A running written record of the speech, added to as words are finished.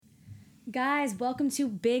Guys, welcome to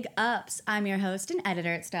Big Ups. I'm your host and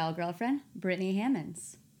editor at Style Girlfriend, Brittany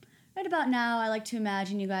Hammonds. Right about now, I like to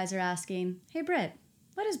imagine you guys are asking, "Hey Britt,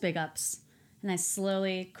 what is Big Ups?" And I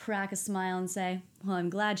slowly crack a smile and say, "Well,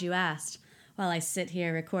 I'm glad you asked," while I sit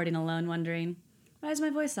here recording alone wondering, why does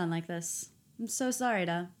my voice sound like this? I'm so sorry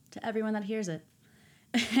to everyone that hears it.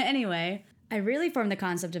 Anyway, I really formed the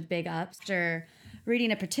concept of Big Ups after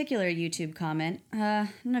reading a particular YouTube comment. I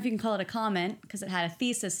don't know if you can call it a comment because it had a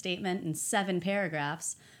thesis statement in 7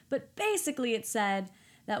 paragraphs, but basically it said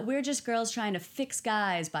that we're just girls trying to fix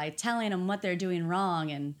guys by telling them what they're doing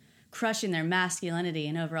wrong and crushing their masculinity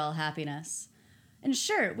and overall happiness. And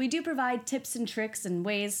sure, we do provide tips and tricks and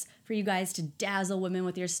ways for you guys to dazzle women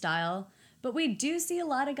with your style, but we do see a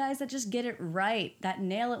lot of guys that just get it right, that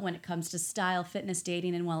nail it when it comes to style, fitness,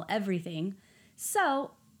 dating, and well, everything.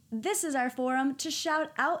 So, this is our forum to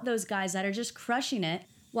shout out those guys that are just crushing it,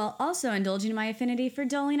 while also indulging my affinity for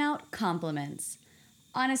doling out compliments.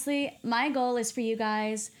 Honestly, my goal is for you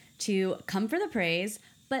guys to come for the praise,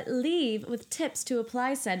 but leave with tips to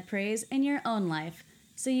apply said praise in your own life,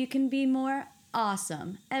 so you can be more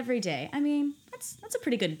awesome every day. I mean, that's a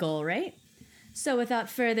pretty good goal, right? So without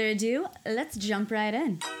further ado, let's jump right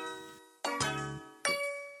in.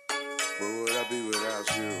 Where would I be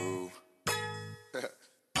without you?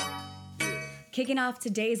 Kicking off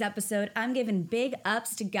today's episode, I'm giving big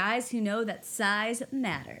ups to guys who know that size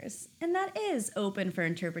matters. And that is open for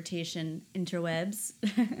interpretation, interwebs.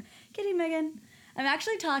 Kidding, Megan. I'm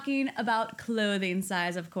actually talking about clothing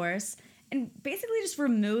size, of course, and basically just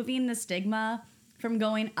removing the stigma from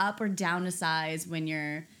going up or down a size when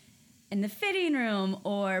you're in the fitting room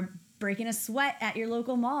or breaking a sweat at your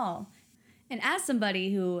local mall. And as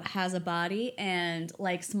somebody who has a body and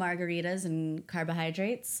likes margaritas and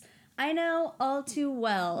carbohydrates, I know all too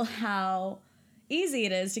well how easy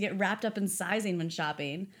it is to get wrapped up in sizing when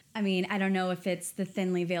shopping. I mean, I don't know if it's the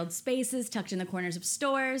thinly veiled spaces tucked in the corners of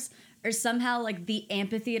stores, or somehow like the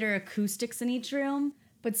amphitheater acoustics in each room,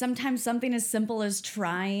 but sometimes something as simple as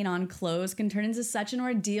trying on clothes can turn into such an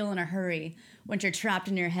ordeal in a hurry when you're trapped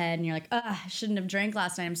in your head and you're like, ugh, I shouldn't have drank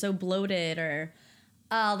last night, I'm so bloated, or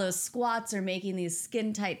oh, those squats are making these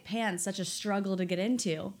skin-tight pants such a struggle to get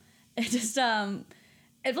into. It just,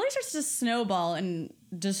 it really starts to snowball and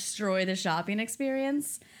destroy the shopping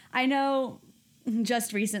experience. I know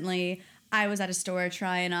just recently I was at a store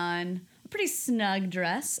trying on a pretty snug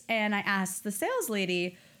dress, and I asked the sales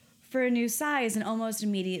lady for a new size, and almost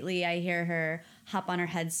immediately I hear her hop on her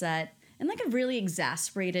headset in like a really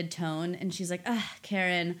exasperated tone, and she's like, ugh,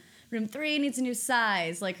 Karen, room 3 needs a new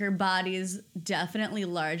size. Like, her body's definitely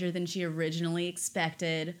larger than she originally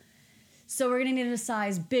expected. So we're gonna need a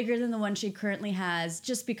size bigger than the one she currently has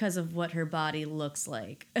just because of what her body looks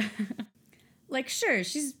like. Like, sure,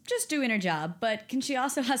 she's just doing her job, but can she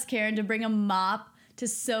also ask Karen to bring a mop to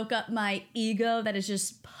soak up my ego that is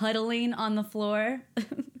just puddling on the floor?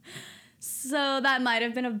 So that might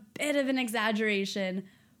have been a bit of an exaggeration,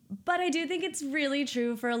 but I do think it's really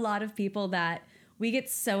true for a lot of people that we get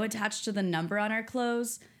so attached to the number on our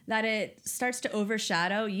clothes that it starts to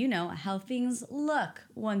overshadow, how things look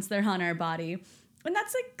once they're on our body. And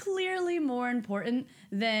that's like clearly more important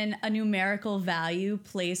than a numerical value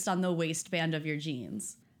placed on the waistband of your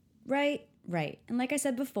jeans. Right. And like I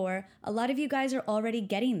said before, a lot of you guys are already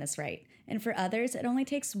getting this right. And for others, it only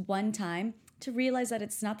takes one time to realize that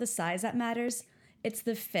it's not the size that matters, it's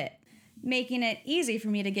the fit. Making it easy for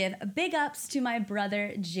me to give big ups to my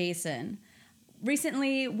brother, Jason.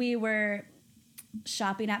 Recently, we were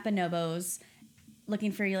shopping at Bonobos,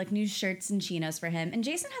 looking for like new shirts and chinos for him. And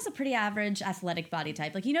Jason has a pretty average athletic body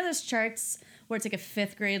type. Like, those charts where it's like a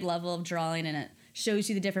 5th grade level of drawing and it shows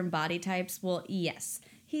you the different body types? Well, yes,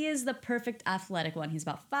 he is the perfect athletic one. He's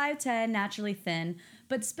about 5'10", naturally thin,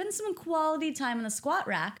 but spends some quality time in the squat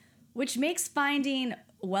rack, which makes finding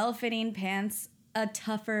well-fitting pants a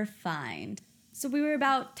tougher find. So we were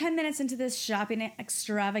about 10 minutes into this shopping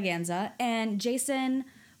extravaganza, and Jason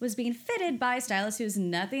was being fitted by a stylist who's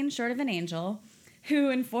nothing short of an angel, who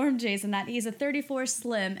informed Jason that he's a 34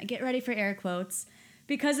 slim, get ready for air quotes,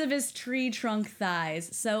 because of his tree trunk thighs.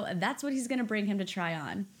 So that's what he's going to bring him to try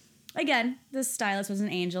on. Again, this stylist was an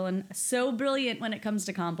angel and so brilliant when it comes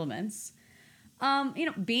to compliments.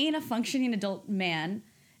 Being a functioning adult man,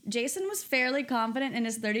 Jason was fairly confident in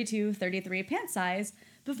his 32-33 pant size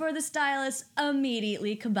before the stylist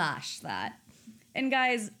immediately kiboshed that. And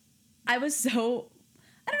guys, I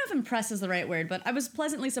don't know if impressed is the right word, but I was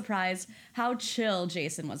pleasantly surprised how chill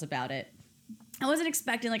Jason was about it. I wasn't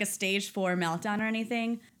expecting like a stage 4 meltdown or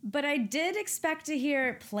anything, but I did expect to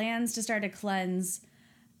hear plans to start a cleanse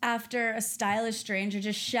after a stylish stranger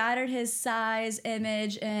just shattered his size,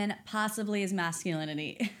 image, and possibly his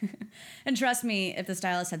masculinity. And trust me, if the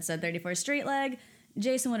stylist had said 34 straight leg,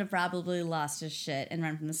 Jason would have probably lost his shit and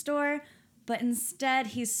run from the store. But instead,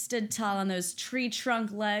 he stood tall on those tree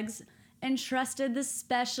trunk legs and trusted the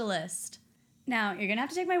specialist. Now, you're gonna have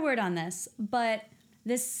to take my word on this, but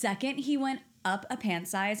the second he went up a pant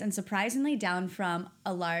size and surprisingly down from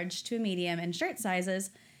a large to a medium in shirt sizes,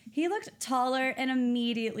 he looked taller and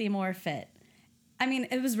immediately more fit. I mean,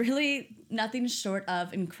 it was really nothing short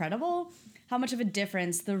of incredible how much of a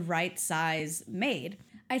difference the right size made.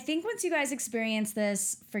 I think once you guys experience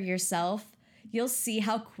this for yourself, you'll see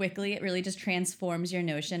how quickly it really just transforms your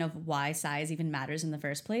notion of why size even matters in the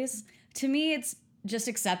first place. To me, it's just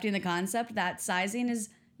accepting the concept that sizing is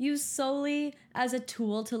used solely as a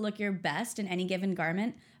tool to look your best in any given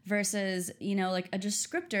garment versus, like a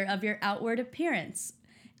descriptor of your outward appearance.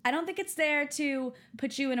 I don't think it's there to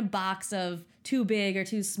put you in a box of too big or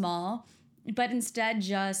too small, but instead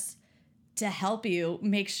just to help you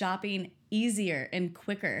make shopping easier and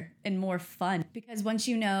quicker and more fun. Because once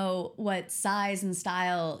you know what size and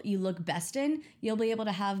style you look best in, you'll be able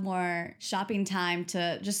to have more shopping time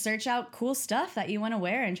to just search out cool stuff that you want to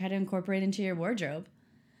wear and try to incorporate into your wardrobe.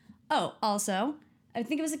 Oh, also, I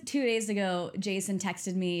think it was like 2 days ago, Jason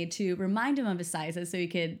texted me to remind him of his sizes so he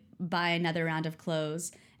could buy another round of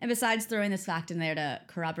clothes. And besides throwing this fact in there to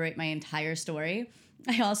corroborate my entire story,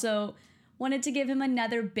 I also wanted to give him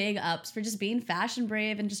another big ups for just being fashion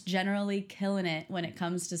brave and just generally killing it when it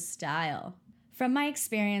comes to style. From my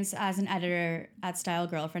experience as an editor at Style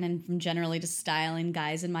Girlfriend and from generally just styling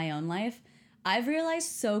guys in my own life, I've realized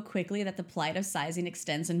so quickly that the plight of sizing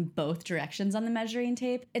extends in both directions on the measuring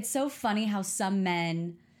tape. It's so funny how some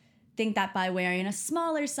men think that by wearing a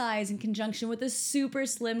smaller size in conjunction with a super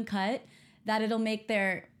slim cut, that it'll make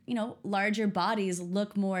their, larger bodies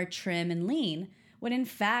look more trim and lean, when in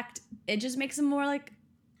fact, it just makes them more like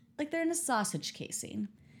they're in a sausage casing.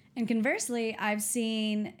 And conversely, I've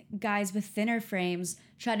seen guys with thinner frames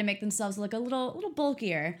try to make themselves look a little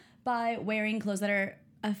bulkier by wearing clothes that are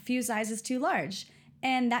a few sizes too large.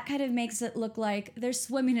 And that kind of makes it look like they're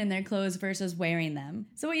swimming in their clothes versus wearing them.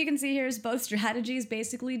 So what you can see here is both strategies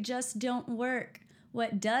basically just don't work.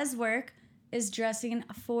 What does work is dressing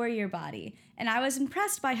for your body. And I was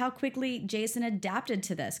impressed by how quickly Jason adapted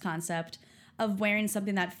to this concept of wearing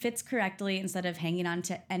something that fits correctly instead of hanging on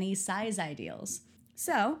to any size ideals.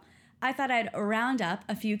 So I thought I'd round up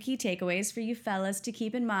a few key takeaways for you fellas to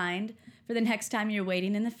keep in mind for the next time you're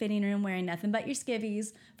waiting in the fitting room wearing nothing but your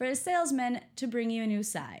skivvies for a salesman to bring you a new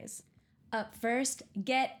size. Up first,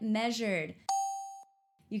 get measured.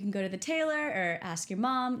 You can go to the tailor or ask your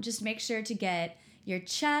mom. Just make sure to get your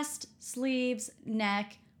chest, sleeves,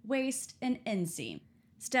 neck, waist, and inseam.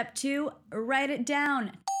 Step 2, write it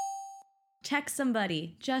down. Text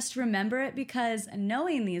somebody. Just remember it because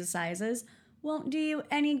knowing these sizes won't do you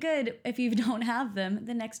any good if you don't have them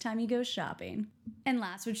the next time you go shopping. And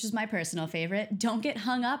last, which is my personal favorite, don't get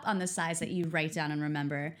hung up on the size that you write down and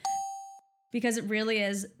remember, because it really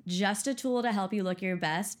is just a tool to help you look your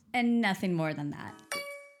best and nothing more than that.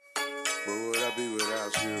 Where would I be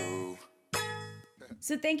without you?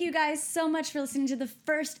 So thank you guys so much for listening to the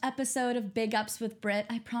first episode of Big Ups with Britt.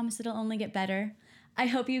 I promise it'll only get better. I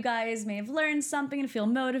hope you guys may have learned something and feel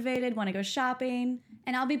motivated, want to go shopping.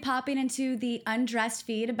 And I'll be popping into the Undressed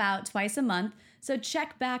feed about twice a month, so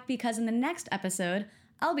check back because in the next episode,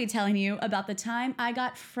 I'll be telling you about the time I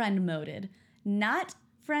got friend moded. Not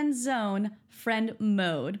friend zone, friend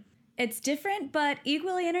mode. It's different, but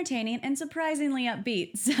equally entertaining and surprisingly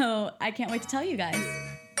upbeat, so I can't wait to tell you guys.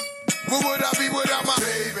 Where would I be without my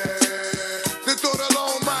baby? This thought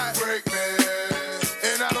alone might break me.